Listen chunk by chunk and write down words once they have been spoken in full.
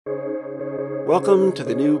Welcome to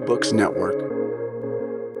the New Books Network.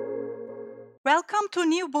 Welcome to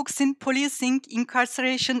New Books in Policing,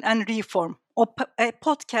 Incarceration and Reform, a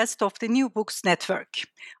podcast of the New Books Network.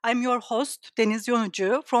 I'm your host, Deniz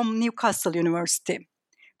Yonucu from Newcastle University.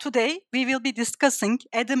 Today, we will be discussing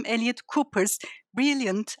Adam Elliott Cooper's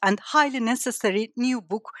brilliant and highly necessary new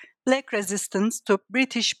book, Black Resistance to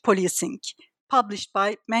British Policing, published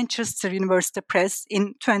by Manchester University Press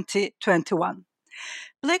in 2021.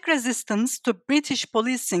 Black Resistance to British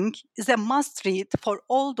Policing is a must read for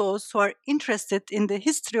all those who are interested in the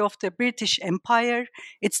history of the British Empire,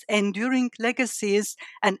 its enduring legacies,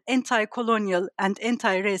 and anti colonial and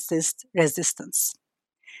anti racist resistance.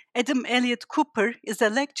 Adam Elliott Cooper is a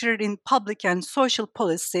lecturer in public and social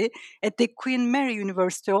policy at the Queen Mary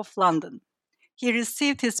University of London. He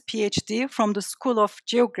received his PhD from the School of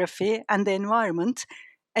Geography and the Environment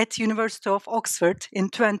at University of Oxford in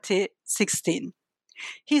 2016.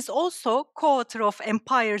 He is also co-author of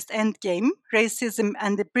Empire's Endgame, Racism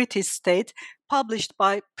and the British State, published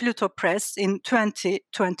by Pluto Press in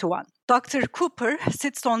 2021. Dr. Cooper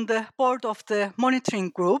sits on the board of the Monitoring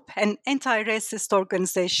Group, an anti-racist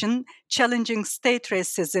organization challenging state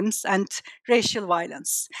racisms and racial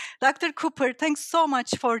violence. Dr. Cooper, thanks so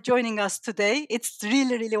much for joining us today. It's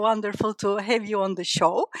really wonderful to have you on the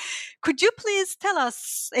show. Could you please tell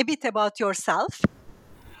us a bit about yourself?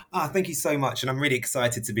 Thank you so much, and I'm really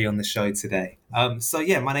excited to be on the show today.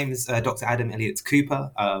 My name is Dr. Adam Elliott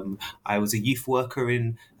Cooper. I was a youth worker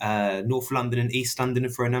in North London and East London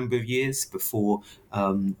for a number of years before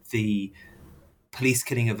the police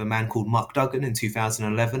killing of a man called Mark Duggan in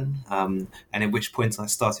 2011, and at which point I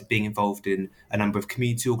started being involved in a number of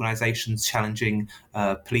community organisations challenging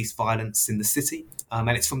police violence in the city. And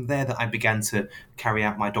it's from there that I began to carry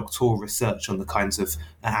out my doctoral research on the kinds of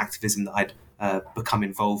activism that I'd become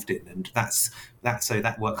involved in, and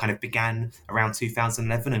that work kind of began around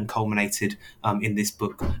 2011 and culminated in this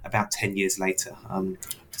book about 10 years later.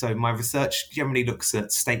 So my research generally looks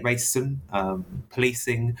at state racism,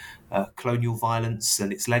 policing, colonial violence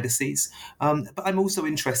and its legacies, but I'm also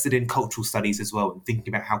interested in cultural studies as well, and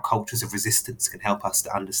thinking about how cultures of resistance can help us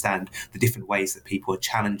to understand the different ways that people are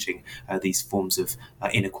challenging these forms of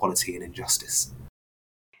inequality and injustice.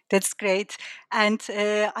 That's great. And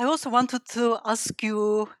I also wanted to ask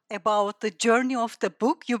you about the journey of the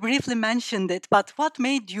book. You briefly mentioned it, but what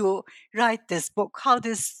made you write this book? How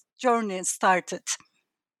this journey started?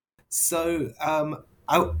 So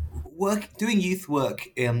I doing youth work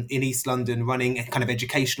in East London, running a kind of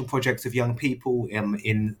educational project of young people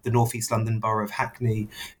in the North East London borough of Hackney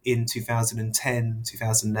in 2010,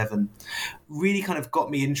 2011, really kind of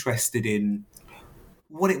got me interested in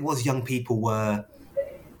what it was young people were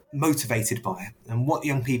motivated by and what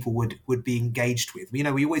young people would be engaged with. You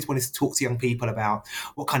know, we always wanted to talk to young people about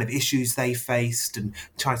what kind of issues they faced and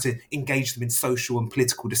try to engage them in social and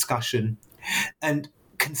political discussion. And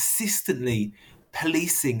consistently,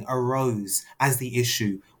 policing arose as the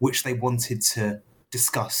issue which they wanted to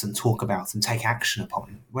discuss and talk about and take action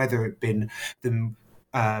upon, whether it been them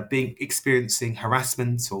experiencing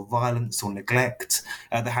harassment or violence or neglect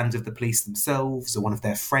at the hands of the police themselves, or one of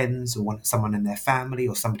their friends, or someone in their family,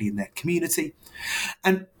 or somebody in their community.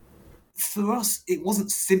 And for us, it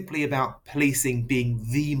wasn't simply about policing being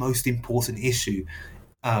the most important issue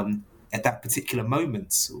at that particular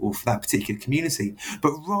moment or for that particular community,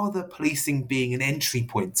 but rather policing being an entry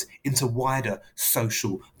point into wider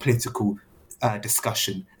social, political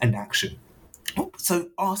discussion and action. So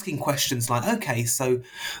asking questions like, okay, so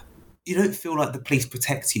you don't feel like the police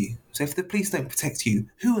protect you. So if the police don't protect you,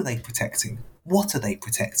 who are they protecting? What are they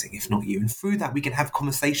protecting, if not you? And through that, we can have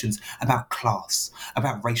conversations about class,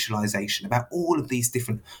 about racialization, about all of these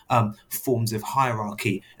different forms of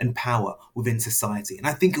hierarchy and power within society. And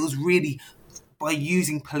I think it was really by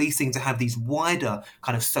using policing to have these wider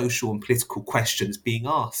kind of social and political questions being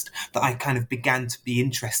asked that I kind of began to be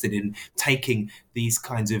interested in taking these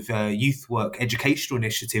kinds of youth work educational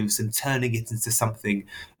initiatives and turning it into something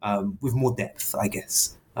with more depth, I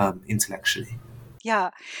guess, intellectually. Yeah,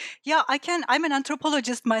 I'm an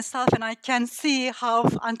anthropologist myself, and I can see how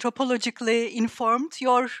anthropologically informed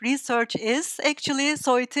your research is actually.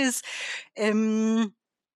 So it is.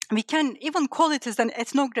 We can even call it as an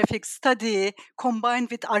ethnographic study combined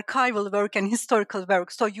with archival work and historical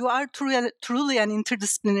work. So you are truly an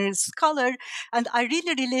interdisciplinary scholar, and I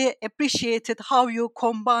really appreciated how you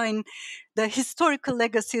combine the historical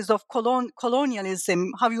legacies of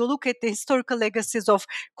colonialism, how you look at the historical legacies of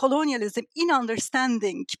colonialism in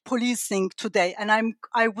understanding policing today. And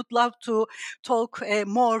I would love to talk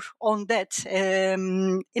more on that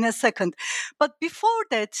in a second. But before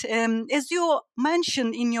that, as you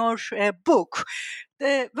mentioned in your book,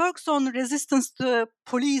 the works on resistance to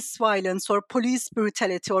police violence or police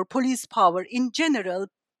brutality or police power in general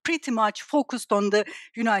pretty much focused on the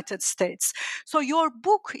United States. So your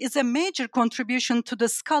book is a major contribution to the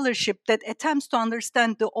scholarship that attempts to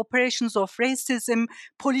understand the operations of racism,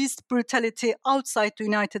 police brutality outside the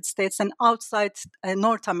United States and outside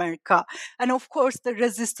North America, and of course the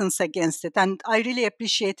resistance against it. And I really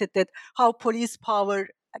appreciated that how police power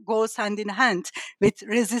goes hand in hand with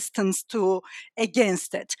resistance to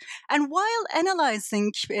against it. And while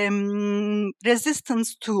analyzing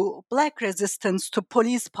Black resistance to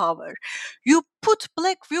police power, you put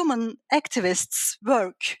Black women activists'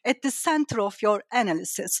 work at the center of your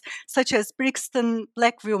analysis, such as Brixton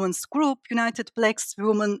Black Women's Group, United Black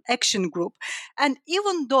Women Action Group. And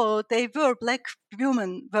even though they were Black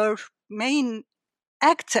women, were main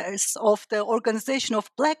actors of the organization of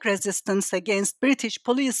Black resistance against British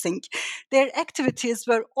policing, their activities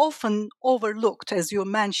were often overlooked, as you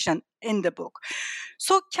mentioned in the book.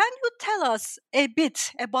 So can you tell us a bit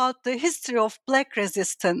about the history of Black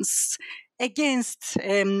resistance against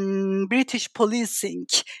British policing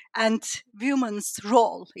and women's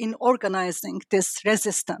role in organizing this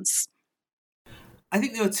resistance? I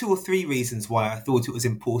think there are 2 or 3 reasons why I thought it was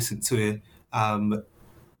important to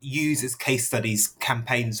use as case studies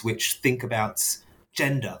campaigns which think about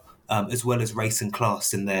gender as well as race and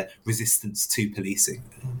class in their resistance to policing.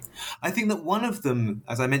 I think that one of them,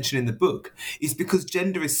 as I mentioned in the book, is because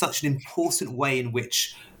gender is such an important way in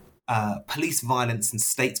which police violence and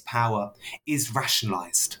state power is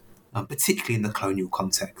rationalised, particularly in the colonial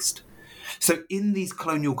context. So in these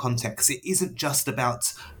colonial contexts, it isn't just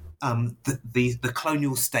about the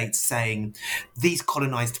colonial states saying these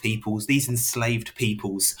colonized peoples, these enslaved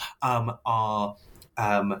peoples are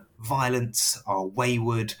violent, are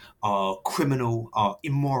wayward, are criminal, are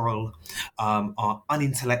immoral, are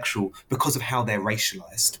unintellectual because of how they're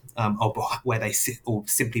racialized, or where they sit, or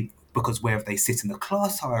simply because where they sit in the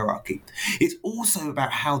class hierarchy. It's also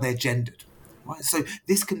about how they're gendered. Right? So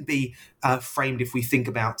this can be framed if we think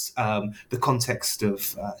about the context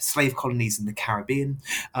of slave colonies in the Caribbean,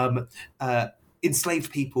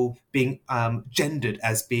 enslaved people being gendered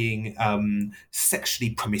as being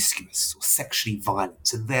sexually promiscuous or sexually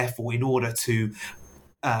violent, and therefore in order to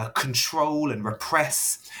control and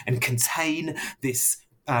repress and contain this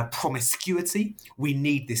promiscuity, we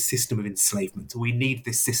need this system of enslavement. We need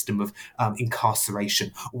this system of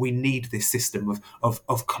incarceration. We need this system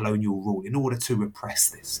of colonial rule in order to repress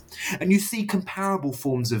this. And you see comparable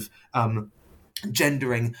forms of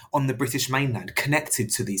gendering on the British mainland connected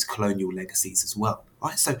to these colonial legacies as well.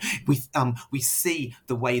 Right, so we see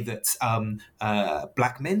the way that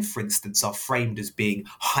black men, for instance, are framed as being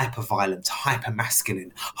hyper-violent,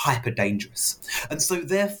 hyper-masculine, hyper-dangerous, and so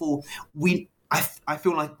therefore I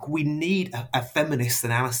feel like we need a feminist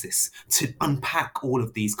analysis to unpack all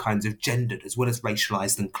of these kinds of gendered as well as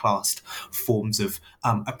racialized and classed forms of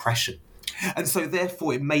oppression. And so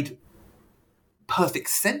therefore it made perfect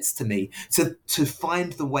sense to me to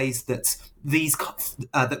find the ways that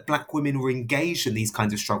that black women were engaged in these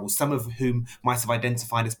kinds of struggles, some of whom might have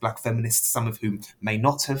identified as black feminists, some of whom may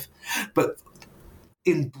not have, but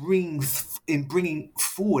in bringing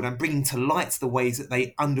forward and bringing to light the ways that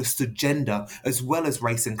they understood gender as well as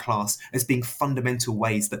race and class as being fundamental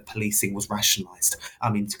ways that policing was rationalised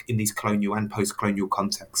in these colonial and post-colonial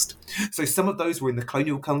context. So some of those were in the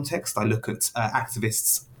colonial context. I look at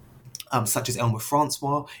activists such as Elmer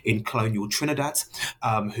Francois in colonial Trinidad,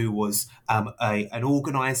 who was an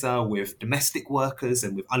organiser with domestic workers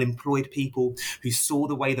and with unemployed people, who saw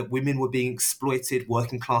the way that women were being exploited,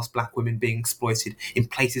 working class black women being exploited in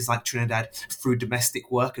places like Trinidad through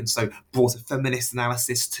domestic work, and so brought a feminist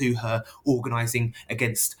analysis to her organising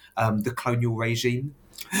against the colonial regime.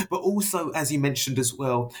 But also, as you mentioned as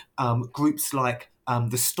well, groups like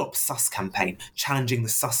the Stop Sus campaign, challenging the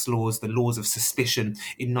sus laws, the laws of suspicion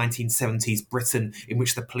in 1970s Britain, in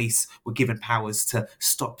which the police were given powers to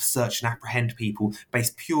stop, search and apprehend people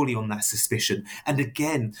based purely on that suspicion. And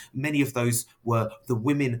again, many of those were the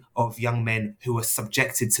women of young men who were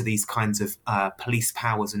subjected to these kinds of police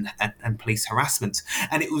powers and police harassment.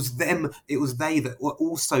 And it was they that were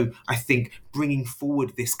also, I think, bringing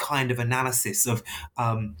forward this kind of analysis of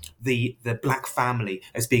the black family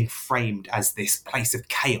as being framed as this place of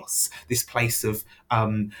chaos, this place of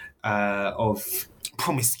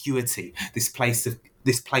promiscuity, this place of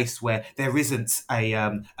this place where there isn't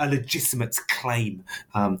a legitimate claim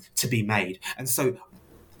to be made. And so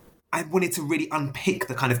I wanted to really unpick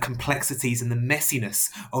the kind of complexities and the messiness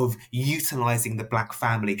of utilising the black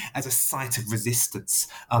family as a site of resistance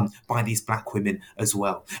by these black women as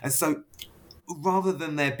well. And so rather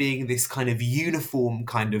than there being this kind of uniform,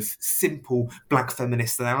 kind of simple black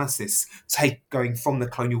feminist analysis going from the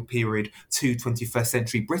colonial period to 21st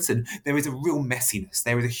century Britain, there is a real messiness.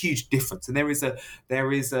 There is a huge difference. And there is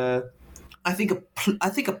a I think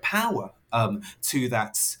a power to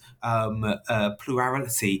that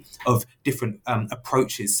plurality of different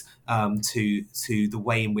approaches to the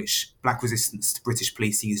way in which black resistance to British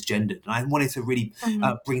policing is gendered. And I wanted to really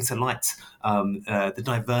bring to light the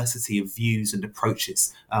diversity of views and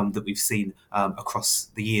approaches that we've seen across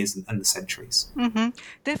the years and the centuries. Mm-hmm.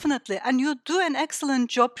 Definitely. And you do an excellent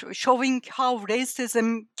job showing how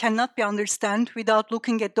racism cannot be understood without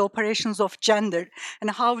looking at the operations of gender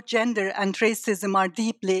and how gender and racism are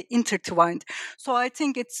deeply intertwined. So I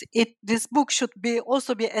think this book should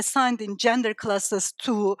also be assigned in gender classes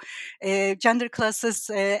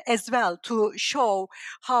as well, to show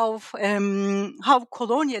how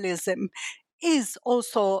colonialism is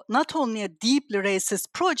also not only a deeply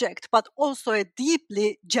racist project, but also a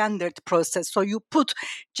deeply gendered process. So you put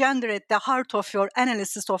gender at the heart of your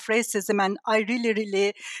analysis of racism, and I really,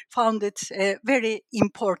 really found it very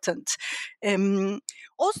important.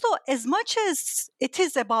 Also, as much as it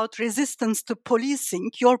is about resistance to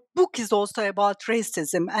policing, your book is also about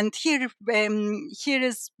racism, and here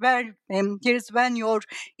is when your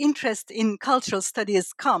interest in cultural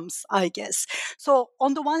studies comes, I guess. So,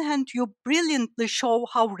 on the one hand, you brilliantly show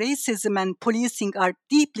how racism and policing are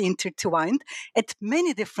deeply intertwined at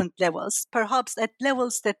many different levels, perhaps at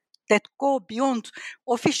levels that go beyond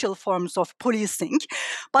official forms of policing,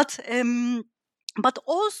 but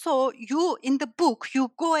also you, in the book,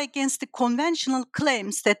 you go against the conventional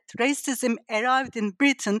claims that racism arrived in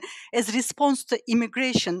Britain as response to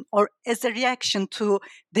immigration or as a reaction to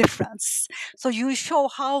difference. So you show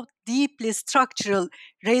how deeply structural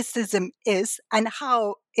racism is and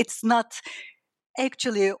how it's not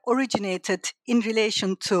actually originated in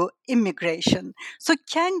relation to immigration. So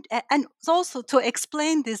and also to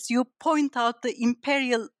explain this, you point out the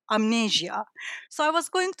imperial amnesia. So I was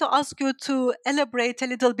going to ask you to elaborate a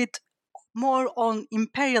little bit more on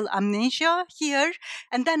imperial amnesia here,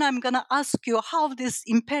 and then I'm going to ask you how this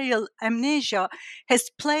imperial amnesia has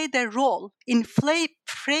played a role in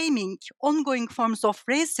framing ongoing forms of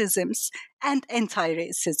racisms and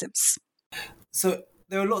anti-racisms. So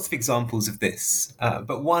there are lots of examples of this,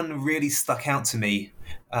 but one really stuck out to me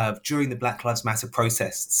during the Black Lives Matter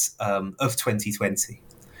protests of 2020,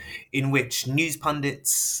 in which news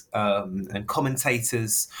pundits and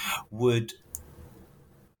commentators would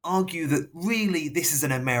argue that really this is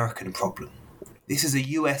an American problem. This is a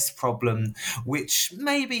US problem, which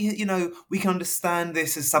maybe, we can understand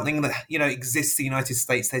this as something that, exists in the United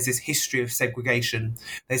States. There's this history of segregation.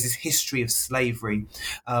 There's this history of slavery,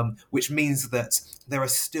 which means that there are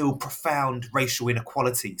still profound racial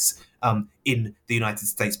inequalities in the United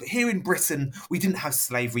States. But here in Britain, we didn't have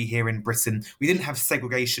slavery here in Britain. We didn't have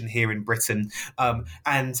segregation here in Britain.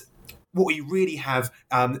 And what we really have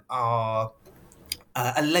are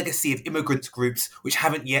a legacy of immigrant groups which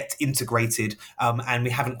haven't yet integrated, and we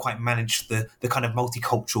haven't quite managed the kind of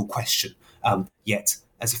multicultural question yet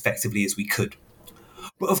as effectively as we could.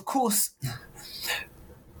 But of course,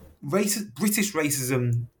 British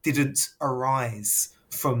racism didn't arise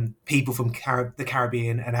from people from the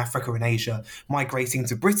Caribbean and Africa and Asia migrating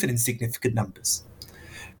to Britain in significant numbers.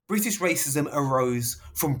 British racism arose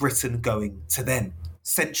from Britain going to them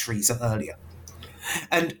centuries earlier.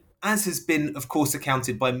 And as has been, of course,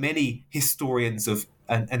 accounted by many historians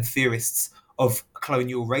and theorists of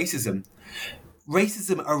colonial racism,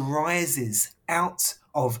 racism arises out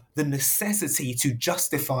of the necessity to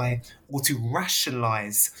justify or to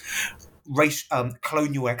rationalize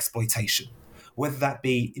colonial exploitation, whether that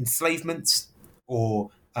be enslavement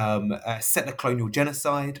or settler colonial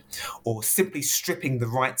genocide, or simply stripping the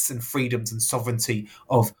rights and freedoms and sovereignty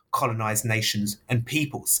of colonized nations and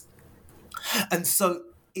peoples. And so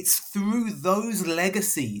it's through those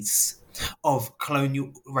legacies of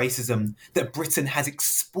colonial racism that Britain has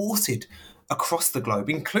exported across the globe,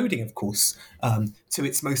 including, of course, to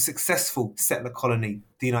its most successful settler colony,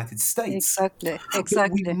 the United States.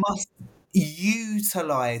 Exactly. We must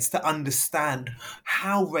utilise to understand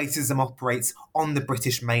how racism operates on the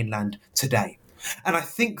British mainland today. And I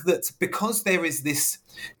think that because there is this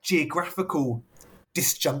geographical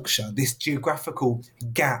disjuncture, this geographical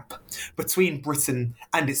gap between Britain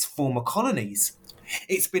and its former colonies,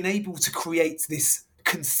 it's been able to create this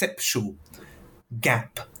conceptual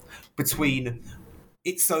gap between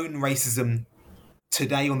its own racism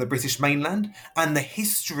today on the British mainland and the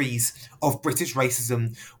histories of British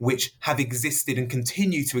racism which have existed and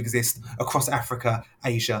continue to exist across Africa,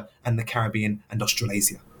 Asia, and the Caribbean and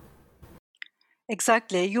Australasia.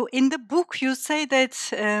 Exactly. You in the book you say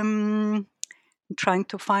that I'm trying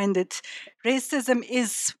to find it. Racism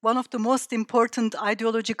is one of the most important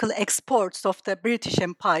ideological exports of the British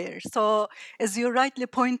Empire. So, as you rightly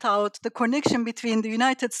point out, the connection between the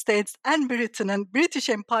United States and Britain and British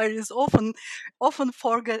Empire is often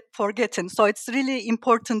forgotten. So, it's really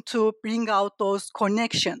important to bring out those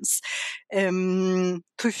connections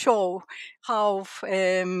to show how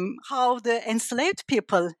the enslaved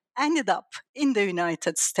people ended up in the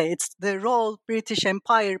United States, the role British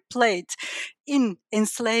Empire played in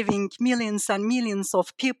enslaving millions and millions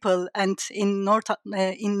of people and in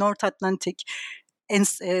North Atlantic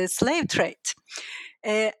slave trade.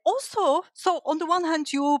 Also, so on the one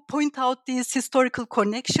hand, you point out these historical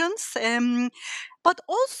connections, but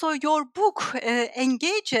also your book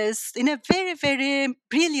engages in a very, very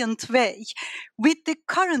brilliant way with the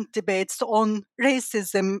current debates on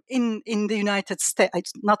racism in the United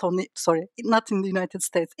States. Not in the United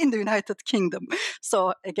States, in the United Kingdom.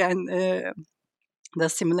 So again, the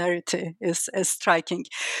similarity is striking.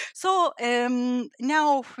 So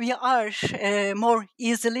now we are more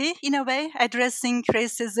easily, in a way, addressing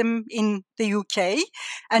racism in the UK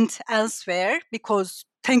and elsewhere because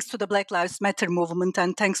thanks to the Black Lives Matter movement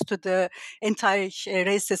and thanks to the entire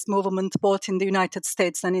racist movement both in the United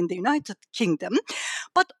States and in the United Kingdom.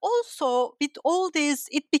 But also with all this,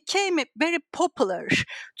 it became very popular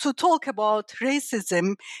to talk about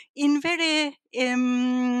racism in very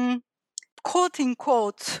quote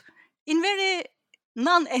unquote, in very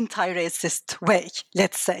non-anti-racist way,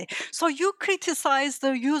 let's say. So you criticize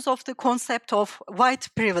the use of the concept of white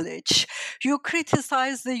privilege. You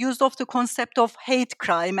criticize the use of the concept of hate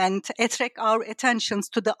crime and attract our attentions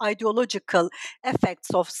to the ideological effects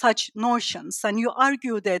of such notions. And you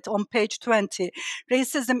argue that on page 20,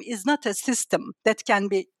 racism is not a system that can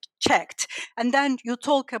be checked. And then you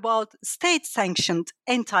talk about state-sanctioned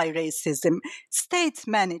anti-racism,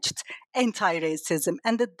 state-managed anti-racism,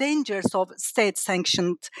 and the dangers of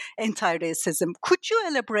state-sanctioned anti-racism. Could you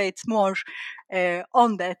elaborate more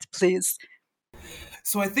on that, please?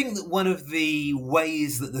 So I think that one of the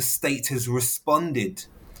ways that the state has responded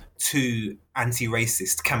to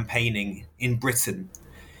anti-racist campaigning in Britain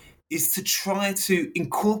is to try to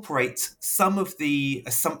incorporate some of the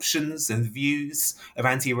assumptions and views of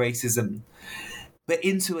anti-racism, but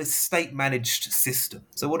into a state-managed system.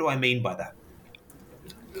 So what do I mean by that?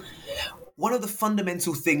 One of the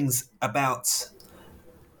fundamental things about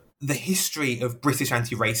the history of British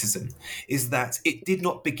anti-racism is that it did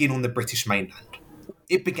not begin on the British mainland.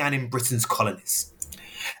 It began in Britain's colonies.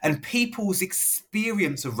 And people's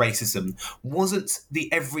experience of racism wasn't the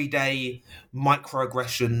everyday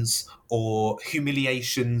microaggressions or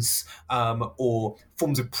humiliations or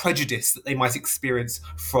forms of prejudice that they might experience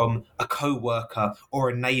from a co-worker or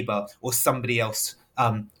a neighbour or somebody else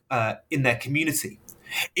in their community.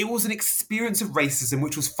 It was an experience of racism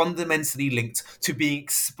which was fundamentally linked to being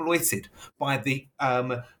exploited by the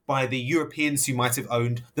Europeans who might have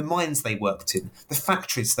owned the mines they worked in, the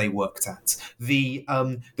factories they worked at, the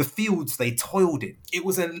fields they toiled in. It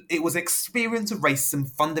was an experience of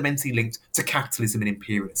racism fundamentally linked to capitalism and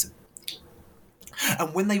imperialism.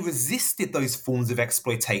 And when they resisted those forms of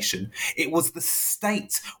exploitation, it was the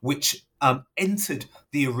state which entered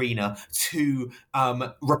the arena to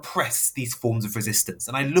repress these forms of resistance.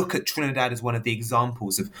 And I look at Trinidad as one of the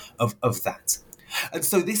examples of that. And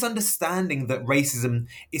so this understanding that racism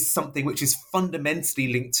is something which is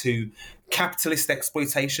fundamentally linked to capitalist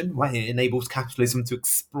exploitation, right? It enables capitalism to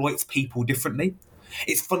exploit people differently.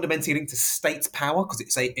 It's fundamentally linked to state power because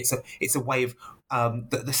it's a way of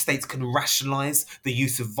that the states can rationalise the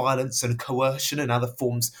use of violence and coercion and other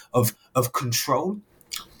forms of control.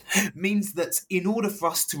 Means that in order for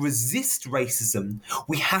us to resist racism,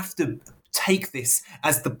 we have to take this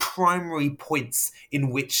as the primary points in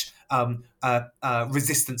which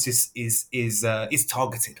resistance is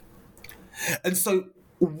targeted. And so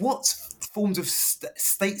what forms of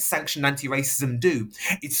state-sanctioned anti-racism do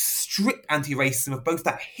is strip anti-racism of both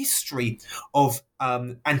that history of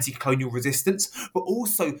anti-colonial resistance, but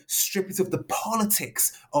also strip it of the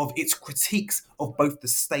politics of its critiques of both the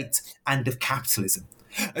state and of capitalism.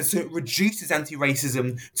 And so it reduces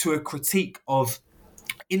anti-racism to a critique of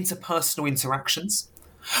interpersonal interactions,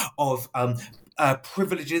 of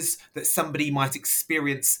privileges that somebody might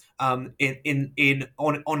experience on an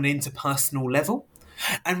interpersonal level.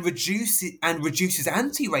 and reduces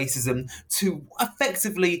anti-racism to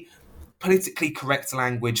effectively politically correct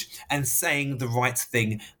language and saying the right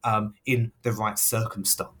thing in the right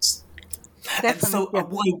circumstance. And so Definitely.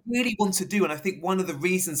 what I really want to do, and I think one of the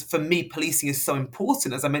reasons for me policing is so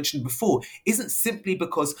important, as I mentioned before, isn't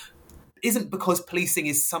because policing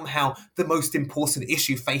is somehow the most important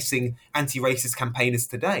issue facing anti-racist campaigners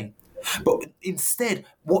today. But instead,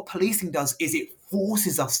 what policing does is it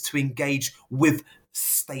forces us to engage with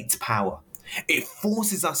state power. It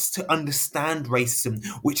forces us to understand racism,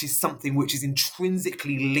 which is something which is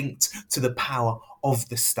intrinsically linked to the power of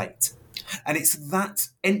the state. And it's that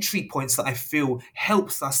entry points that I feel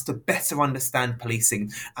helps us to better understand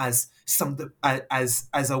policing as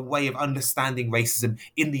a way of understanding racism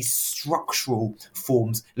in these structural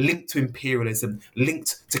forms linked to imperialism,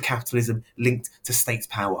 linked to capitalism, linked to state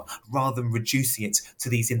power, rather than reducing it to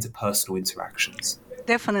these interpersonal interactions.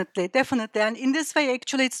 Definitely, definitely. And in this way,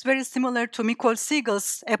 actually, it's very similar to Mikol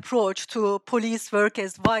Siegel's approach to police work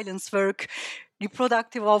as violence work,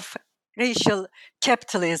 reproductive of racial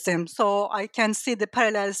capitalism. So I can see the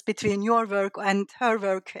parallels between your work and her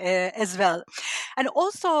work as well. And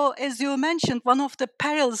also, as you mentioned, one of the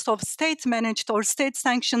perils of state-managed or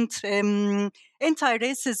state-sanctioned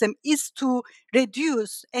anti-racism is to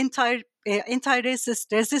reduce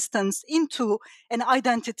anti-racist resistance into an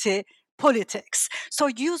identity politics. So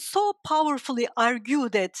you so powerfully argue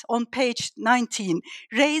that on page 19,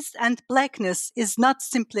 race and blackness is not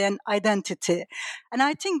simply an identity. And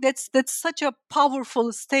I think that's such a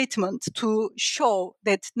powerful statement to show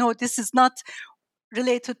that no, this is not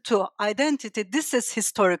related to identity. This is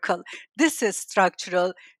historical. This is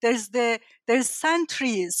structural. There's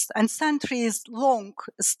centuries and centuries long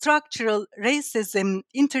structural racism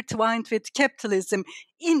intertwined with capitalism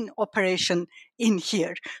in operation in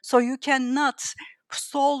here. So you cannot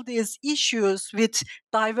solve these issues with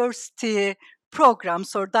diversity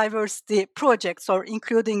programs or diversity projects or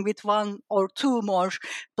including with one or two more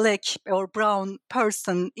black or brown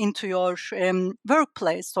person into your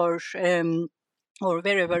workplace or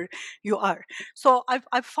wherever you are. So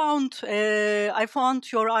I found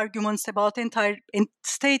your arguments about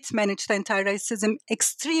state-managed anti-racism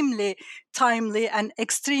extremely timely and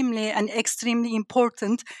extremely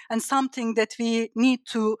important, and something that we need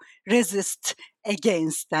to resist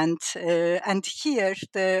against. And here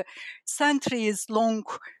the centuries-long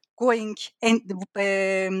going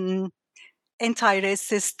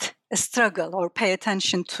anti-racist struggle, or pay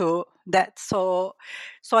attention to that. So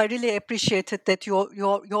I really appreciated that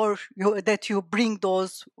that you bring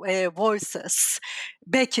those voices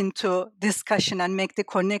back into discussion and make the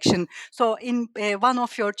connection. So in one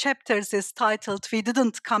of your chapters is titled "We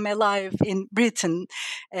Didn't Come Alive in Britain."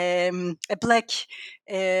 A black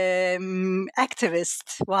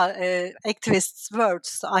activist's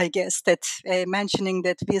words, I guess, that mentioning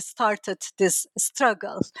that we started this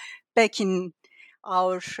struggle back in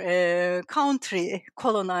our country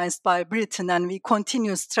colonized by Britain, and we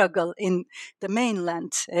continue struggle in the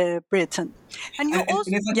mainland Britain. And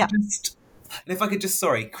if I could just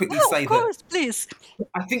quickly say of course, that please.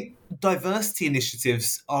 I think diversity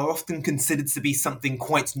initiatives are often considered to be something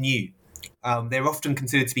quite new. They're often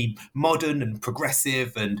considered to be modern and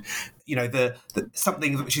progressive, and the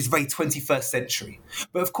something which is very 21st century.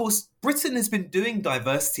 But of course, Britain has been doing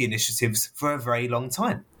diversity initiatives for a very long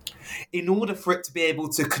time. In order for it to be able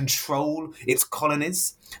to control its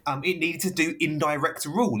colonies, it needed to do indirect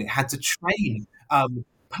rule. It had to train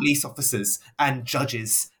police officers and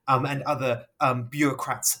judges and other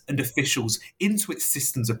bureaucrats and officials into its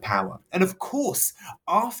systems of power. And of course,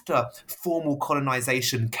 after formal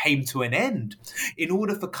colonization came to an end, in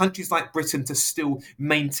order for countries like Britain to still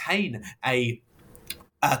maintain a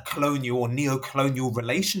colonial or neo-colonial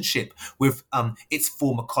relationship with its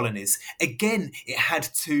former colonies. Again, it had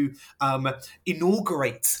to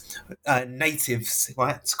inaugurate natives,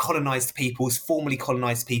 right, colonized peoples, formerly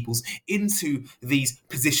colonized peoples, into these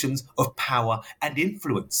positions of power and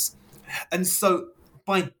influence. And so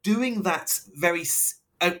by doing that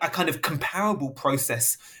a kind of comparable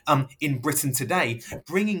process in Britain today,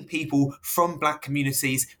 bringing people from black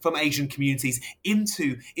communities, from Asian communities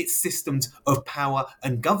into its systems of power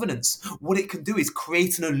and governance, what it can do is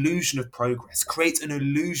create an illusion of progress, create an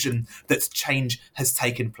illusion that change has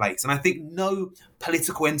taken place. And I think no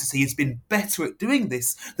political entity has been better at doing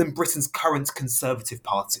this than Britain's current Conservative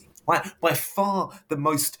Party. Right? By far the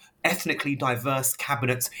most ethnically diverse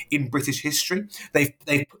cabinet in British history.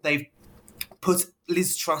 They've put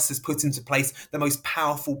Liz Truss has put into place the most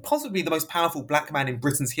powerful, possibly the most powerful black man in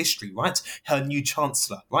Britain's history, right? Her new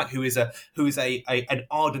chancellor, right? Who is an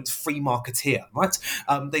ardent free marketeer, right?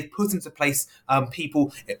 They've put into place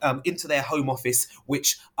people into their Home Office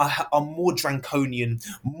which are more draconian,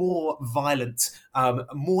 more violent,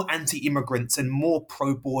 more anti-immigrant and more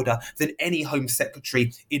pro-border than any Home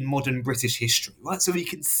Secretary in modern British history, right? So we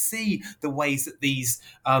can see the ways that these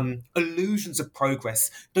illusions of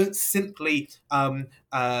progress don't simply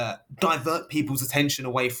divert people's attention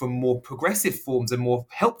away from more progressive forms and more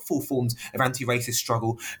helpful forms of anti-racist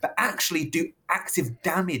struggle, but actually do active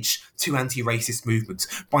damage to anti-racist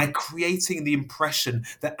movements by creating the impression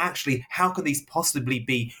that actually how can these possibly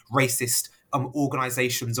be racist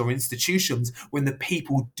organizations or institutions when the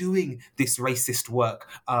people doing this racist work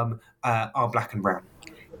are black and brown.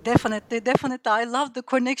 Definitely. I love the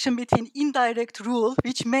connection between indirect rule,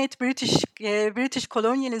 which made British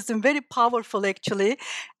colonialism very powerful, actually,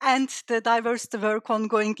 and the diversity work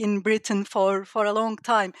ongoing in Britain for a long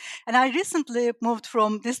time. And I recently moved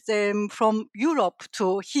from Europe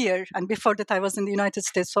to here, and before that I was in the United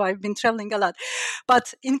States, so I've been traveling a lot.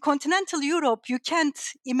 But in continental Europe, you can't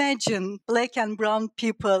imagine black and brown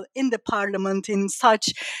people in the parliament in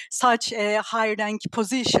such a high rank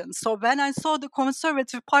position. So when I saw the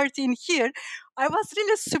Conservative Party in here, I was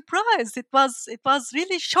really surprised. It was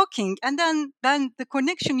really shocking. And then the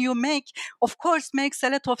connection you make, of course, makes a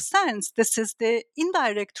lot of sense. This is the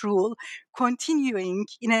indirect rule continuing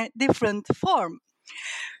in a different form.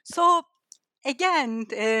 So again,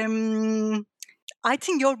 I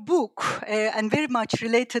think your book, and very much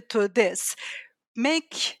related to this,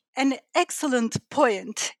 make an excellent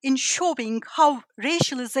point in showing how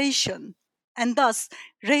racialization and thus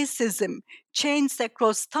racism changes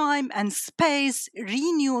across time and space,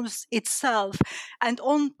 renews itself. And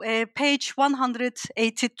on page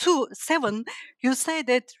 182.7, you say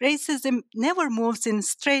that racism never moves in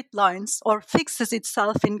straight lines or fixes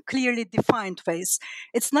itself in clearly defined ways.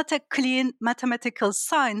 It's not a clean mathematical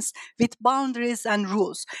science with boundaries and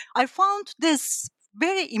rules. I found this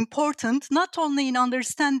very important, not only in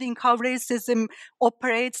understanding how racism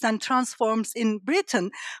operates and transforms in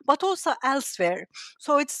Britain, but also elsewhere.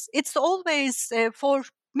 So it's always for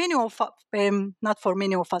many of not for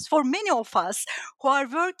many of us, for many of us who are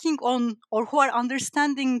working on or who are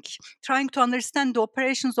trying to understand the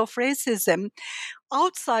operations of racism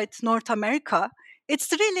outside North America. It's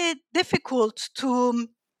really difficult to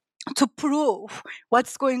prove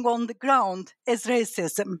what's going on the ground as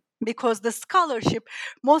racism, because the scholarship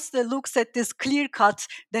mostly looks at this clear-cut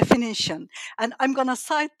definition. And I'm going to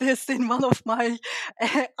cite this in one of my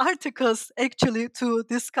articles, actually, to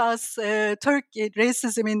discuss Turkey,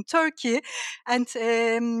 racism in Turkey. And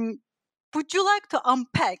would you like to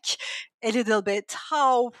unpack a little bit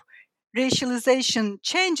how racialization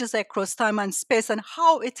changes across time and space, and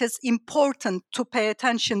how it is important to pay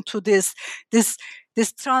attention to this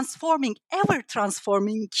transforming, ever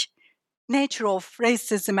transforming nature of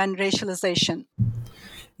racism and racialization?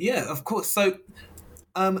 Yeah, of course. So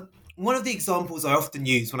one of the examples I often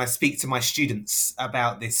use when I speak to my students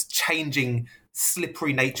about this changing,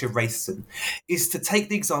 slippery nature of racism is to take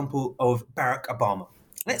the example of Barack Obama.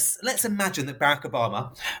 Let's imagine that Barack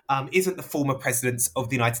Obama isn't the former president of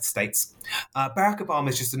the United States. Barack Obama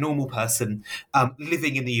is just a normal person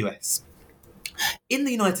living in the US. In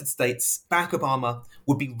the United States, Barack Obama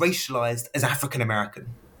would be racialized as African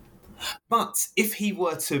American. But if he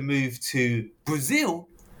were to move to Brazil,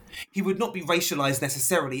 he would not be racialized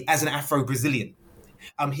necessarily as an Afro-Brazilian.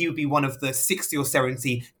 He would be one of the 60 or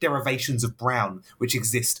 70 derivations of brown which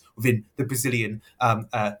exist within the Brazilian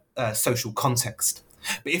social context.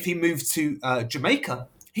 But if he moved to Jamaica,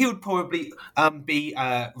 he would probably be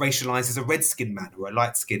racialized as a red-skinned man or a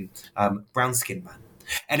light-skinned, brown-skinned man.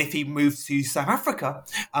 And if he moved to South Africa,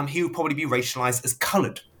 he would probably be racialized as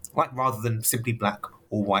coloured, right, rather than simply black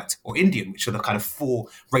or white or Indian, which are the kind of four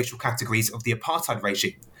racial categories of the apartheid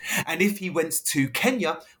regime. And if he went to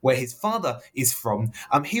Kenya, where his father is from,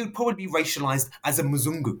 he would probably be racialized as a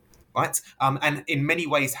Mzungu, right? And in many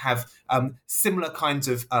ways have similar kinds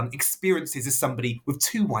of experiences as somebody with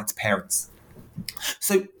two white parents.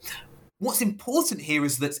 So what's important here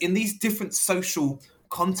is that in these different social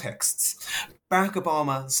contexts, Barack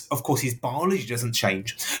Obama's, of course, his biology doesn't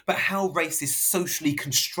change, but how race is socially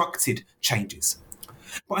constructed changes.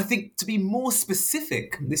 But I think to be more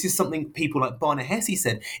specific, this is something people like Ta-Nehisi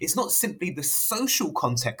said, it's not simply the social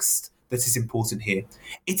context that is important here,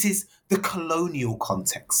 it is the colonial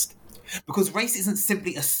context. Because race isn't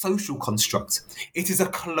simply a social construct, it is a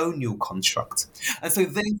colonial construct. And so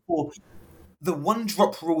therefore, the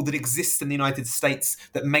one-drop rule that exists in the United States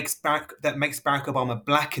that makes Barack Obama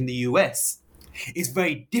black in the US is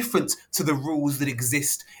very different to the rules that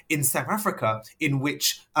exist in South Africa, in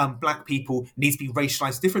which black people need to be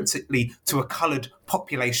racialized differently to a coloured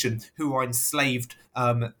population who are enslaved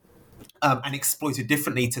and exploited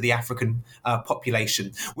differently to the African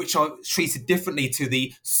population, which are treated differently to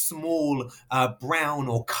the small brown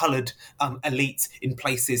or coloured elite in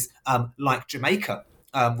places like Jamaica.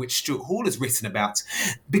 Which Stuart Hall has written about,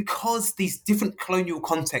 because these different colonial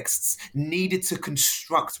contexts needed to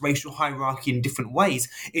construct racial hierarchy in different ways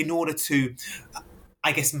in order to,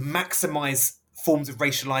 I guess, maximise forms of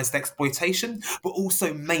racialised exploitation, but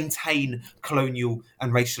also maintain colonial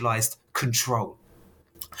and racialised control.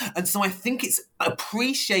 And so I think it's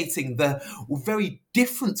appreciating the very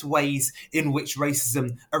different ways in which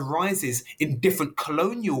racism arises in different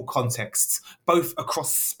colonial contexts, both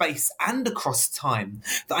across space and across time,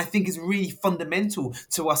 that I think is really fundamental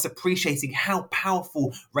to us appreciating how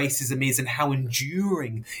powerful racism is and how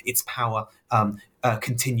enduring its power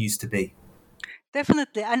continues to be.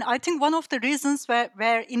 Definitely. And I think one of the reasons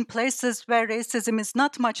where in places where racism is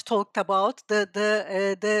not much talked about,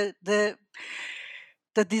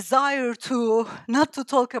 the desire to not to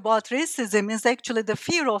talk about racism is actually the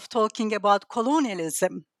fear of talking about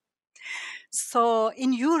colonialism. So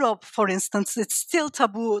in Europe, for instance, it's still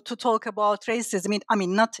taboo to talk about racism. I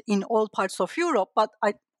mean, not in all parts of Europe, but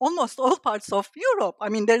almost all parts of Europe. I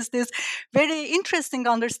mean, there's this very interesting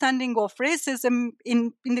understanding of racism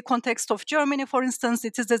in the context of Germany, for instance.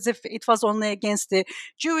 It is as if it was only against the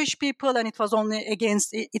Jewish people and it was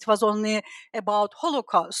only about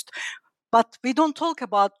Holocaust. But we don't talk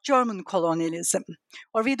about German colonialism,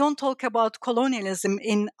 or we don't talk about colonialism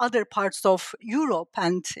in other parts of Europe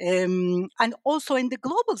and also in the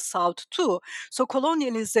global South too. So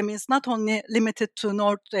colonialism is not only limited to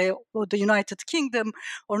the United Kingdom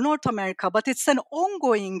or North America, but it's an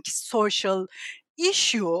ongoing social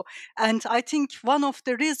issue. And I think one of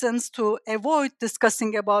the reasons to avoid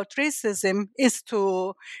discussing about racism is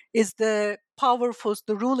the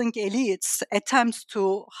ruling elites' attempts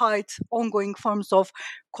to hide ongoing forms of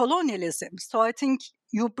colonialism. So I think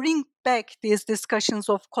you bring back these discussions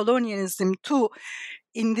of colonialism too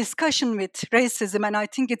in discussion with racism, and I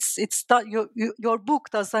think your book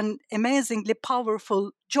does an amazingly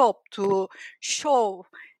powerful job to show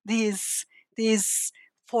these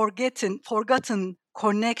forgotten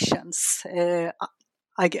connections,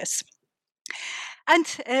 I guess. And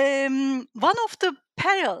one of the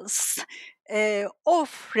perils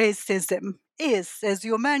of racism is, as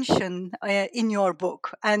you mentioned in your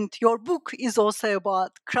book, and your book is also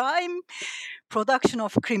about crime, production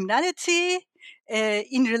of criminality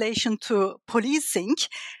in relation to policing,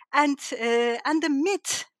 and the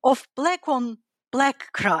myth of black on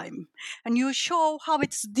black crime. And you show how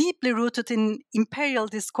it's deeply rooted in imperial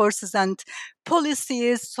discourses and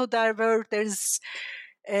policies. So there's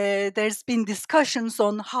been discussions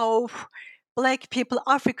on how Black people,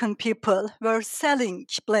 African people, were selling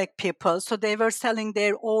Black people. So they were selling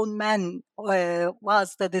their own men,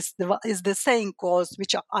 is the saying goes,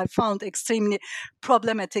 which I found extremely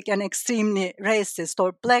problematic and extremely racist.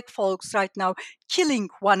 Or Black folks right now killing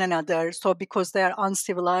one another, so because they are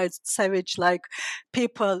uncivilized, savage-like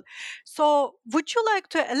people. So would you like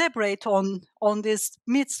to elaborate on this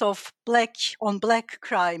myths of Black on Black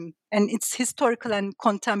crime and its historical and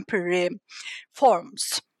contemporary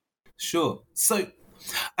forms? Sure. So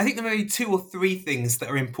I think there are maybe two or three things that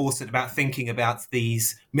are important about thinking about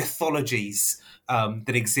these mythologies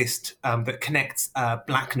that exist that connect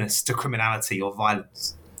blackness to criminality or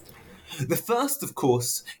violence. The first, of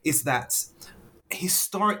course, is that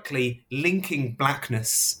historically linking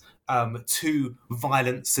blackness to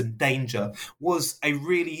violence and danger was a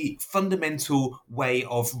really fundamental way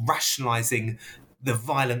of rationalizing the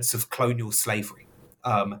violence of colonial slavery.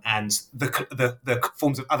 And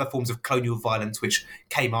the other forms of colonial violence which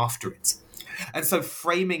came after it. And so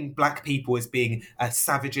framing Black people as being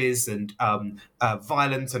savages and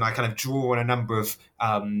violent, and I kind of draw on a number of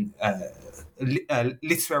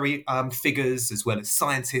literary figures as well as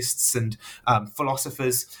scientists and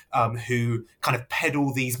philosophers who kind of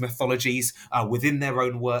peddle these mythologies within their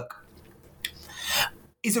own work,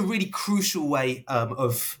 is a really crucial way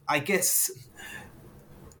of, I guess,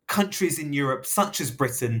 countries in Europe, such as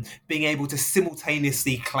Britain, being able to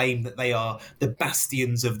simultaneously claim that they are the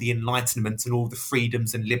bastions of the Enlightenment and all the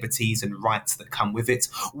freedoms and liberties and rights that come with it,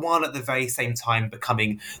 while at the very same time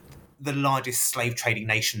becoming the largest slave trading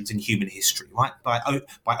nations in human history, right?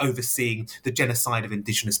 By overseeing the genocide of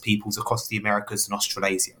indigenous peoples across the Americas and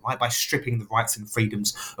Australasia, right? By stripping the rights and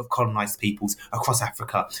freedoms of colonized peoples across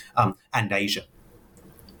Africa and Asia.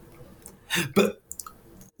 But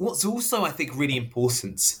what's also, I think, really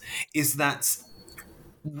important is that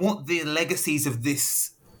what the legacies of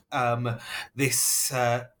this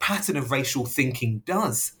pattern of racial thinking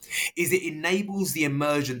does is it enables the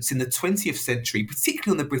emergence in the 20th century,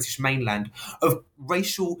 particularly on the British mainland, of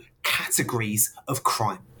racial categories of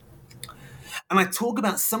crime. And I talk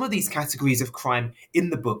about some of these categories of crime in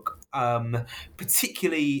the book,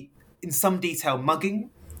 particularly in some detail mugging,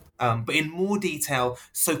 but in more detail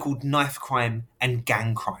so-called knife crime and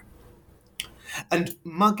gang crime. And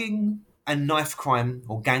mugging and knife crime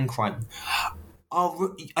or gang crime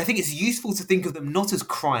I think it's useful to think of them not as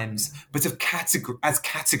crimes, but as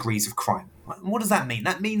categories of crime. Right? And what does that mean?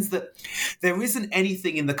 That means that there isn't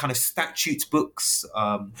anything in the kind of statute books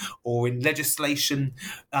or in legislation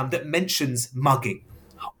that mentions mugging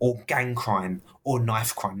or gang crime or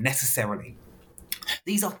knife crime necessarily.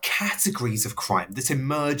 These are categories of crime that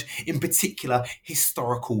emerge in particular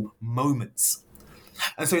historical moments.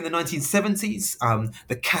 And so in the 1970s,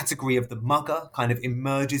 the category of the mugger kind of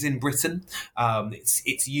emerges in Britain.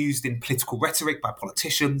 It's used in political rhetoric by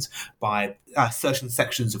politicians, by certain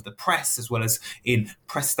sections of the press, as well as in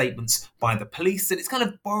press statements by the police. And it's kind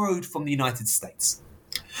of borrowed from the United States.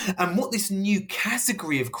 And what this new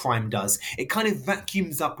category of crime does, it kind of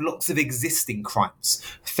vacuums up lots of existing crimes,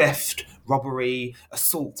 theft, robbery,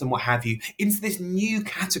 assault, and what have you, into this new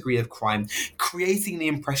category of crime, creating the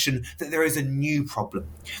impression that there is a new problem,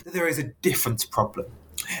 that there is a different problem.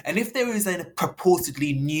 And if there is a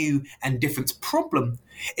purportedly new and different problem,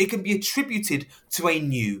 it can be attributed to a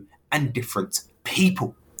new and different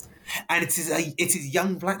people. And it is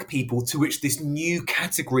young black people to which this new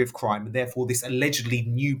category of crime, and therefore this allegedly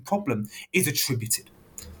new problem, is attributed.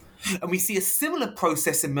 And we see a similar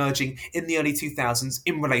process emerging in the early 2000s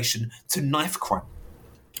in relation to knife crime.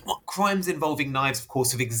 Crimes involving knives, of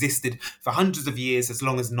course, have existed for hundreds of years, as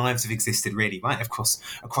long as knives have existed, really, right, across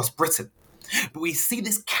Britain. But we see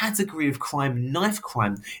this category of crime, knife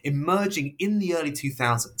crime, emerging in the early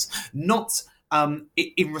 2000s, not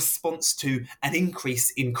in response to an increase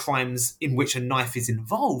in crimes in which a knife is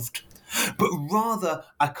involved, but rather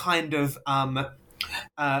a kind of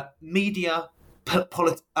media,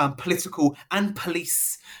 political and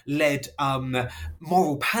police-led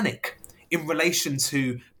moral panic in relation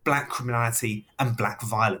to black criminality and black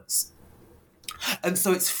violence. And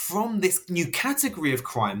so it's from this new category of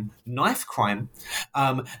crime, knife crime,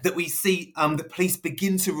 that we see the police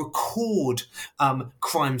begin to record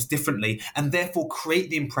crimes differently and therefore create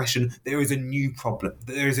the impression there is a new problem,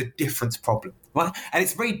 that there is a different problem, right? And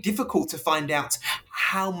it's very difficult to find out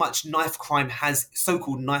how much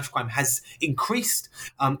so-called knife crime has increased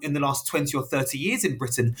in the last 20 or 30 years in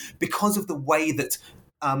Britain because of the way that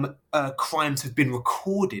crimes have been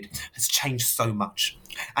recorded has changed so much.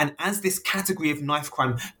 And as this category of knife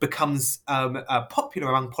crime becomes popular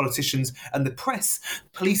among politicians and the press,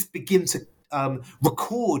 police begin to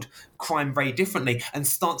record crime very differently and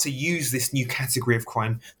start to use this new category of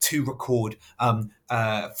crime to record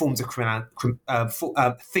forms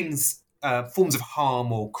of forms of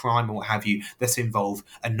harm or crime or what have you that involve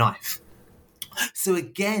a knife. So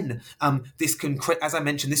again, this can, as I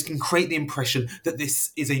mentioned, this can create the impression that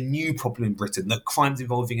this is a new problem in Britain, that crimes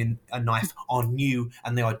involving a knife are new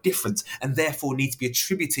and they are different, and therefore need to be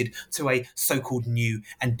attributed to a so-called new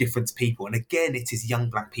and different people. And again, it is young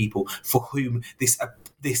black people for whom this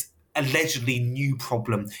allegedly new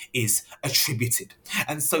problem is attributed.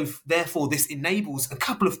 And so therefore this enables a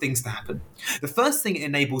couple of things to happen. The first thing it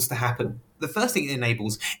enables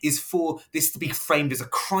is for this to be framed as a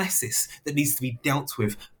crisis that needs to be dealt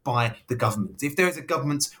with by the government. If there is a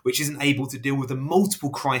government which isn't able to deal with the multiple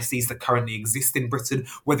crises that currently exist in Britain,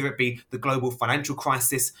 whether it be the global financial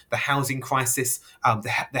crisis, the housing crisis, the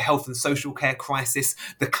health and social care crisis,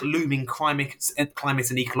 the looming climate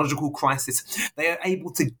and ecological crisis, they are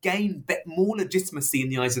able to gain more legitimacy in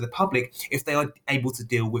the eyes of the public if they are able to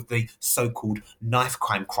deal with the so-called knife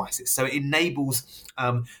crime crisis. So it enables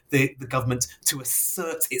the government to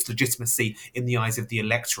assert its legitimacy in the eyes of the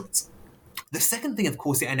electorate. The second thing, of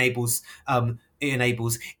course, it enables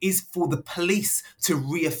is for the police to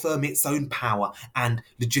reaffirm its own power and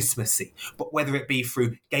legitimacy, but whether it be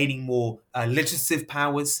through gaining more legislative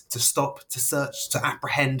powers to stop, to search, to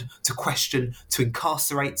apprehend, to question, to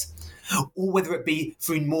incarcerate, or whether it be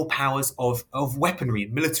through more powers of weaponry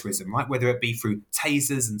and militarism, right? Whether it be through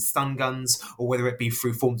tasers and stun guns, or whether it be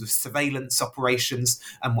through forms of surveillance operations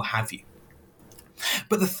and what have you.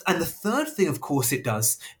 But the third thing, of course, it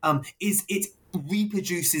does is it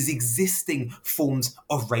reproduces existing forms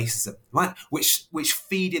of racism, right? Which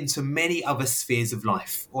feed into many other spheres of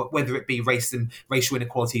life, or whether it be racism, racial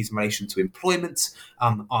inequalities in relation to employment,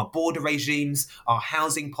 our border regimes, our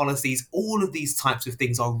housing policies. All of these types of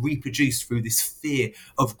things are reproduced through this sphere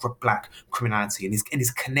of black criminality, and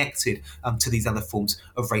is connected to these other forms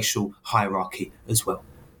of racial hierarchy as well.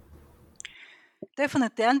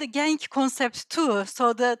 Definitely, and the gang concept too.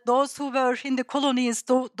 So that those who were in the colonies,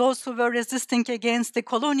 those who were resisting against the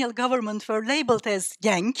colonial government were labeled as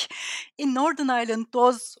gang. In Northern Ireland,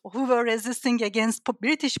 those who were resisting against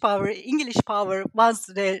British power, English power,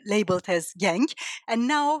 was labeled as gang. And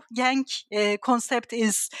now gang concept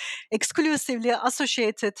is exclusively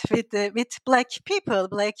associated with black people,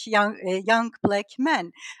 young black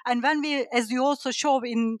men. And when we, as you also show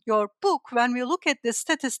in your book, when we look at the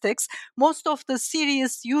statistics, most of the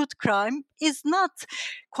serious youth crime is not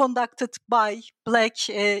conducted by black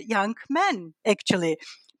young men, actually.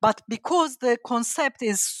 But because the concept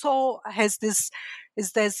is so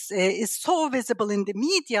so visible in the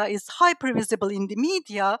media, is hyper visible in the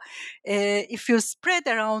media, if you spread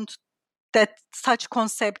around that such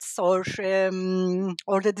concepts or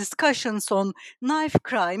the discussions on knife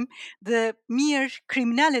crime, the mere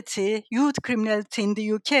criminality, youth criminality in the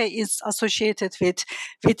UK is associated with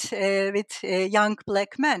young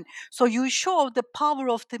black men. So you show the power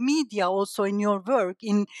of the media also in your work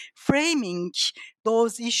in framing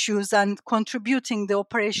those issues and contributing the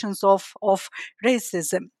operations of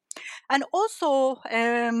racism. And also,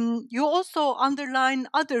 you also underline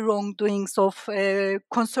other wrongdoings of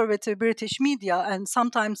conservative British media, and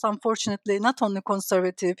sometimes, unfortunately, not only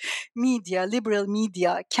conservative media, liberal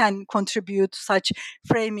media can contribute to such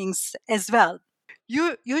framings as well.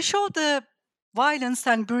 You show the violence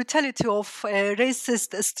and brutality of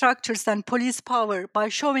racist structures and police power by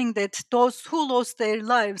showing that those who lost their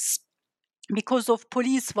lives because of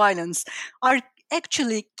police violence are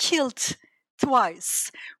actually killed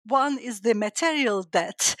twice. One is the material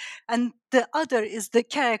death, and the other is the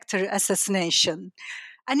character assassination.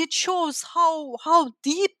 And it shows how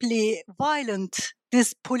deeply violent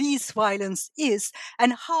this police violence is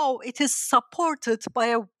and how it is supported by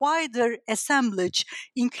a wider assemblage,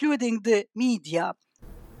 including the media.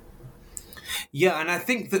 Yeah, and I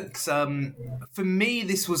think that for me,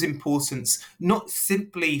 this was important not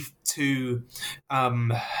simply to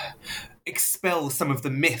expel some of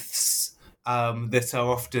the myths that are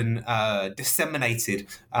often disseminated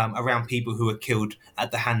around people who are killed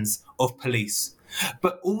at the hands of police,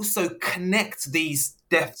 but also connect these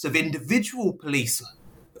deaths of individual police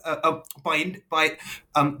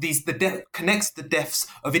connects the deaths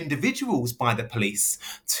of individuals by the police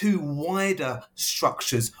to wider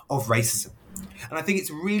structures of racism. And I think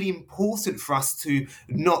it's really important for us to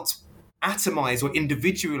not atomize or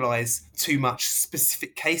individualize too much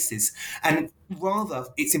specific cases, and rather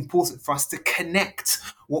it's important for us to connect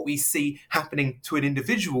what we see happening to an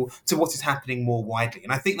individual to what is happening more widely.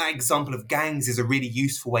 And I think that example of gangs is a really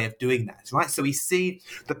useful way of doing that, right? So we see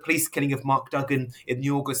the police killing of Mark Duggan in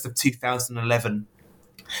the August of 2011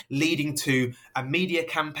 leading to a media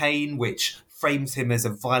campaign which frames him as a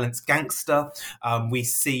violent gangster. We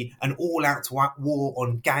see an all-out war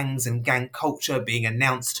on gangs and gang culture being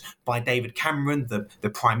announced by David Cameron, the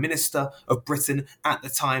Prime Minister of Britain at the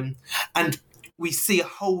time. And we see a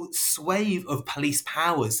whole swathe of police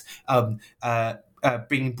powers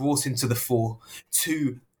being brought into the fore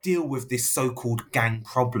to deal with this so-called gang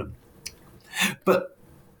problem. But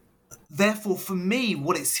therefore, for me,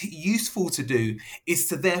 what it's useful to do is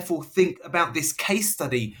to therefore think about this case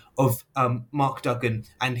study of Mark Duggan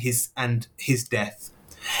and his death.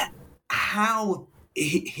 How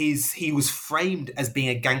he was framed as being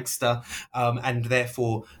a gangster and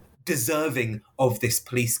therefore deserving of this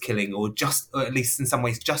police killing, or at least in some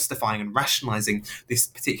ways justifying and rationalising this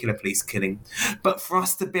particular police killing. But for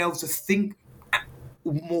us to be able to think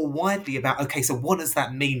more widely about, okay, so what does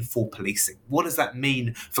that mean for policing? What does that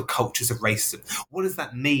mean for cultures of racism? What does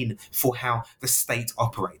that mean for how the state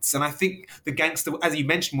operates? And I think the gangster, as you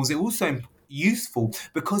mentioned, was also useful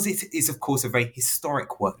because it is, of course, a very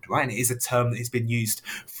historic word, right? And it is a term that has been used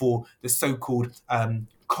for the so-called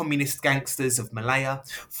communist gangsters of Malaya,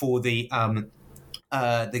 for the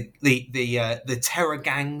terror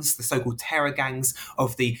gangs, the so-called terror gangs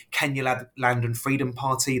of the Kenya Land and Freedom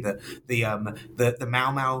Party, the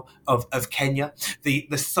Mau Mau of Kenya, the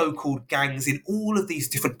so-called gangs in all of these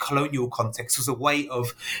different colonial contexts was a way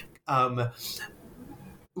of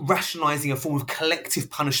rationalising a form of collective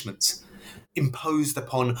punishment imposed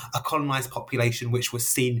upon a colonized population which was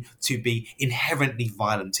seen to be inherently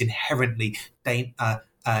violent, inherently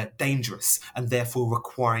dangerous, and therefore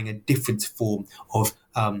requiring a different form of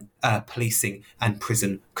policing and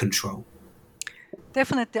prison control.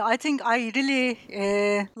 Definitely. I think I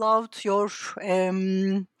really loved your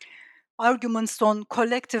arguments on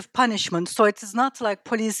collective punishment. So it is not like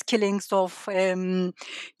police killings of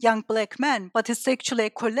young black men, but it's actually a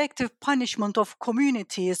collective punishment of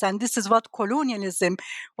communities. And this is what colonialism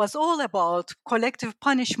was all about, collective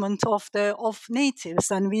punishment of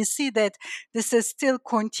natives. And we see that this is still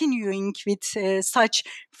continuing with such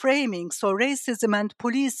framing. So racism and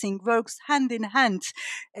policing works hand in hand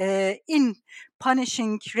in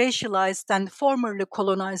punishing racialized and formerly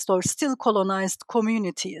colonized or still colonized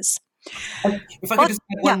communities. If I could just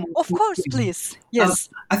add one more of course, please. Yes.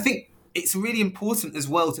 I think it's really important as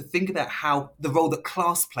well to think about how the role that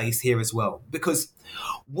class plays here as well. Because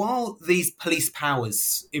while these police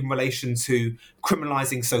powers in relation to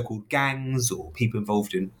criminalising so-called gangs or people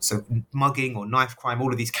involved in mugging or knife crime,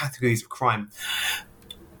 all of these categories of crime,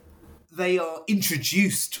 they are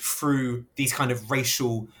introduced through these kind of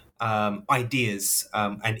racial ideas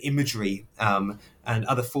and imagery and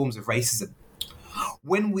other forms of racism.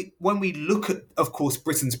 When we look at, of course,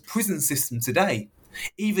 Britain's prison system today,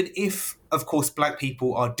 even if, of course, black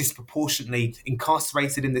people are disproportionately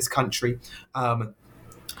incarcerated in this country,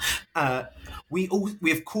 we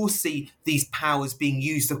of course see these powers being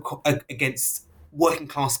used against working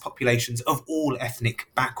class populations of all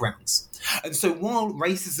ethnic backgrounds. And so while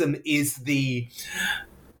racism is the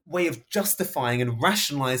way of justifying and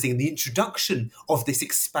rationalising the introduction of this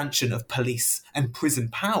expansion of police and prison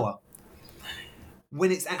power, when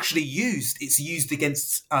it's actually used, it's used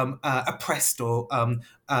against oppressed or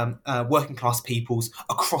working class peoples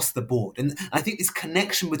across the board. And I think this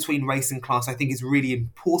connection between race and class, I think, is really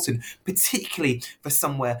important, particularly for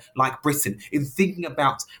somewhere like Britain, in thinking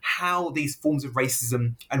about how these forms of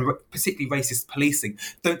racism and particularly racist policing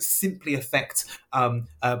don't simply affect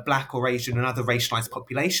black or Asian and other racialized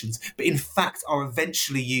populations, but in fact are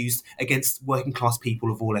eventually used against working class people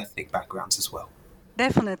of all ethnic backgrounds as well.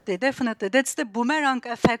 Definitely. That's the boomerang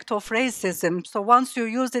effect of racism. So once you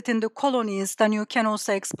use it in the colonies, then you can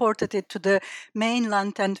also export it to the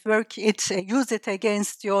mainland and use it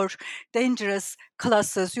against your dangerous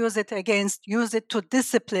classes, use it to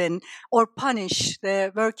discipline or punish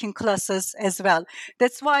the working classes as well.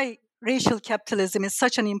 That's why racial capitalism is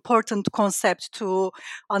such an important concept to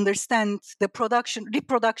understand the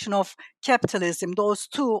reproduction of capitalism. Those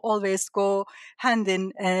two always go hand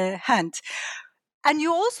in hand. And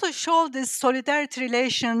you also show these solidarity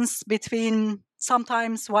relations between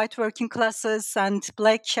sometimes white working classes and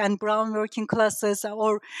black and brown working classes,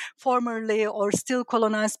 or formerly or still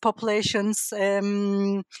colonized populations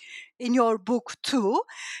in your book too.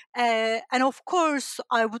 And of course,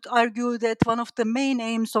 I would argue that one of the main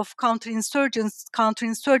aims of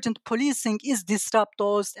counterinsurgent policing is disrupt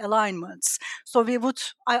those alignments. So I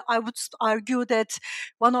would argue that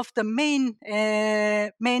one of the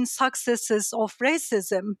main successes of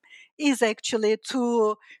racism is actually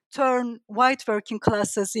to turn white working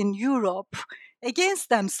classes in Europe against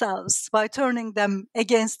themselves by turning them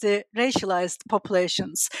against the racialized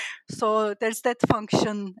populations. So there's that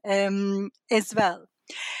function as well.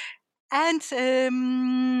 And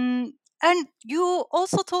you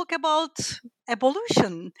also talk about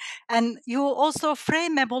evolution, and you also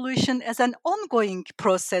frame evolution as an ongoing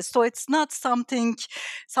process. So it's not something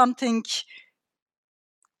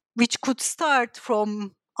which could start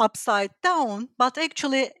from upside down, but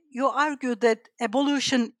actually you argue that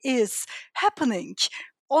evolution is happening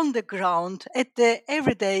on the ground at the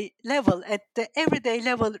everyday level.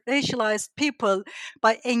 Racialized people,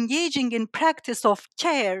 by engaging in practice of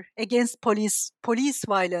care against police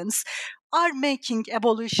violence, are making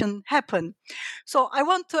evolution happen. So I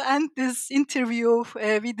want to end this interview.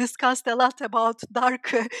 We discussed a lot about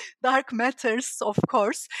dark matters, of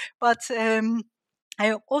course, but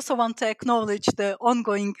I also want to acknowledge the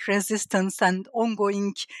ongoing resistance and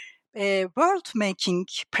ongoing world-making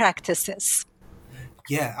practices.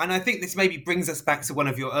 Yeah, and I think this maybe brings us back to one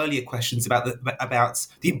of your earlier questions about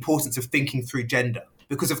the importance of thinking through gender,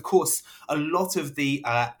 because of course a lot of the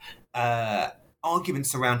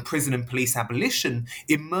arguments around prison and police abolition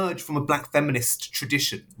emerge from a black feminist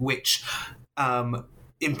tradition, which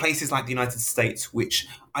in places like the United States, which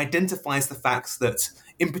identifies the fact that,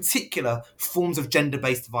 in particular, forms of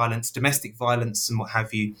gender-based violence, domestic violence and what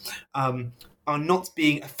have you, are not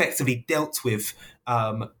being effectively dealt with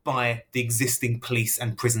by the existing police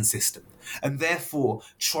and prison system. and therefore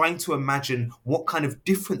trying to imagine what kind of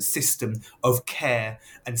different system of care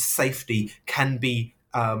and safety can be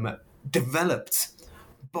developed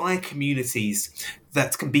by communities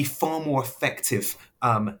that can be far more effective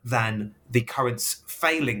than the current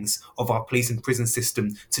failings of our police and prison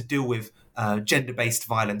system to deal with gender-based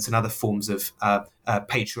violence and other forms of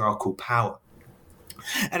patriarchal power.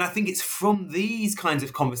 And I think it's from these kinds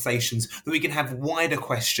of conversations that we can have wider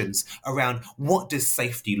questions around what does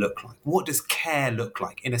safety look like? What does care look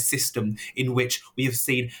like in a system in which we have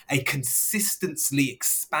seen a consistently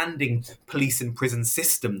expanding police and prison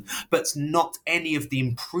system, but not any of the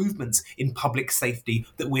improvements in public safety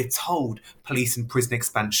that we're told police and prison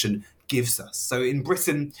expansion gives us. So in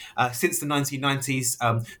Britain, since the 1990s,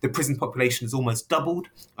 the prison population has almost doubled.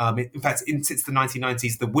 In fact, since the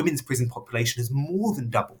 1990s, the women's prison population has more than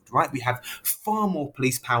doubled, right? We have far more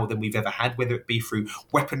police power than we've ever had, whether it be through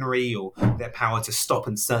weaponry or their power to stop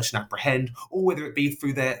and search and apprehend, or whether it be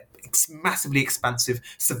through their massively expansive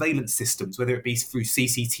surveillance systems, whether it be through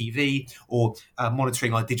CCTV or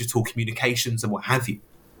monitoring our digital communications and what have you.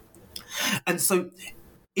 And so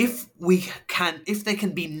if there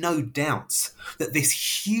can be no doubt that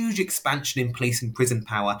this huge expansion in police and prison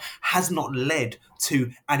power has not led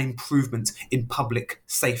to an improvement in public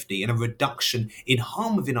safety and a reduction in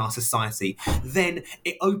harm within our society, then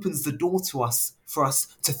it opens the door for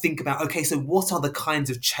us to think about, okay, so what are the kinds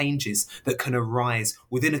of changes that can arise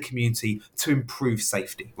within a community to improve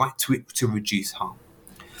safety, right, to reduce harm?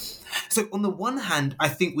 So on the one hand, I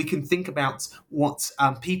think we can think about what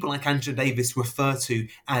people like Angela Davis refer to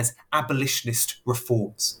as abolitionist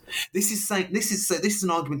reforms. This is an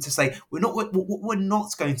argument to say what we're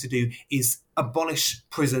not going to do is abolish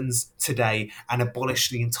prisons today and abolish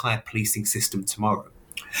the entire policing system tomorrow.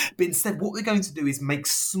 But instead, what we're going to do is make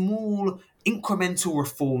small incremental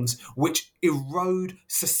reforms which erode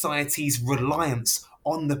society's reliance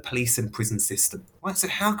on the police and prison system. Right? So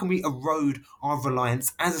how can we erode our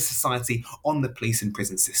reliance as a society on the police and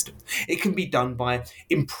prison system? It can be done by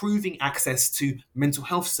improving access to mental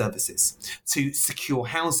health services, to secure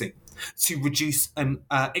housing, to reduce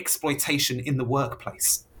exploitation in the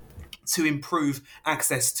workplace, to improve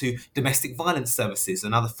access to domestic violence services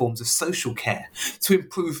and other forms of social care, to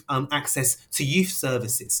improve access to youth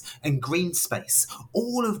services and green space.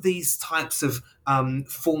 All of these types of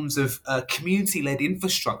forms of community-led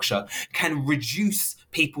infrastructure can reduce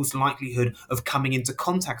people's likelihood of coming into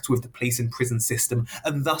contact with the police and prison system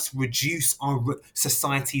and thus reduce our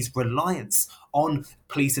society's reliance on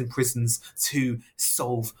police and prisons to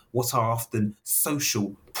solve what are often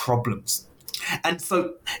social problems. And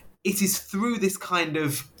so it is through this kind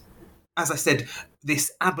of, as I said,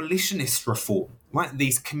 this abolitionist reform, right?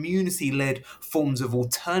 These community-led forms of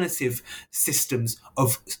alternative systems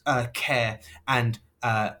of care and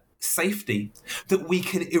safety that we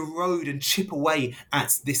can erode and chip away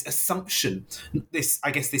at this assumption, this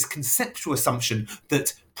conceptual assumption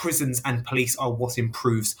that prisons and police are what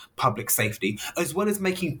improves public safety, as well as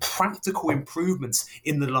making practical improvements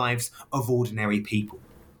in the lives of ordinary people.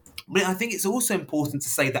 But I think it's also important to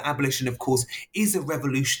say that abolition, of course, is a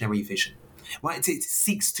revolutionary vision. Right? It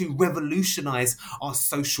seeks to revolutionize our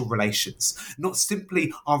social relations, not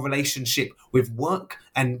simply our relationship with work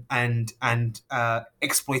and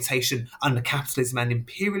exploitation under capitalism and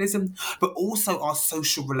imperialism, but also our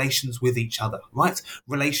social relations with each other, right?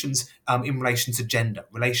 Relations in relation to gender,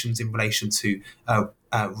 relations in relation to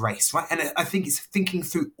race, right? And I think it's thinking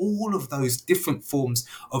through all of those different forms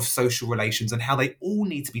of social relations and how they all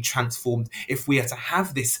need to be transformed if we are to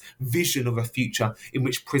have this vision of a future in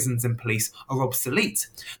which prisons and police are obsolete.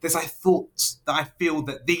 I feel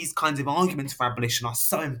that these kinds of arguments for abolition are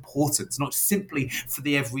so important, not simply for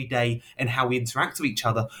the everyday and how we interact with each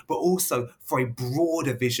other, but also for a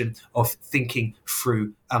broader vision of thinking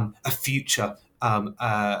through a future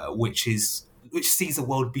which sees a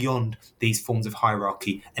world beyond these forms of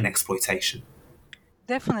hierarchy and exploitation.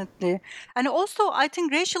 Definitely. And also, I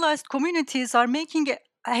think racialized communities are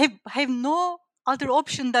have no other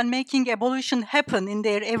option than making abolition happen in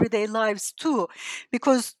their everyday lives too,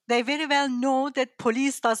 because they very well know that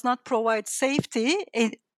police does not provide safety.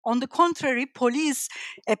 On the contrary, police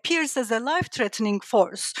appears as a life-threatening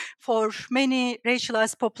force for many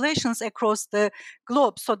racialized populations across the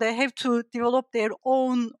globe. So they have to develop their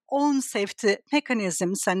own safety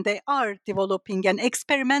mechanisms, and they are developing and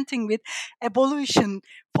experimenting with abolition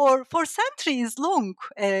for centuries long,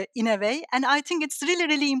 in a way. And I think it's really,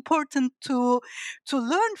 really important to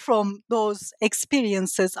learn from those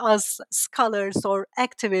experiences as scholars or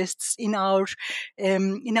activists in our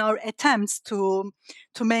attempts to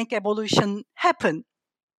make evolution happen.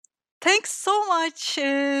 Thanks so much,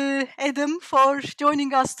 Adam, for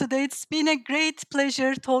joining us today. It's been a great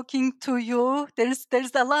pleasure talking to you. There's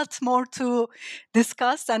a lot more to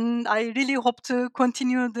discuss, and I really hope to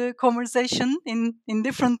continue the conversation in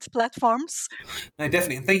different platforms. No,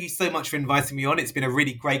 definitely. And thank you so much for inviting me on. It's been a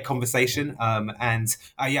really great conversation. And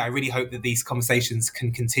I really hope that these conversations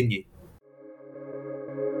can continue.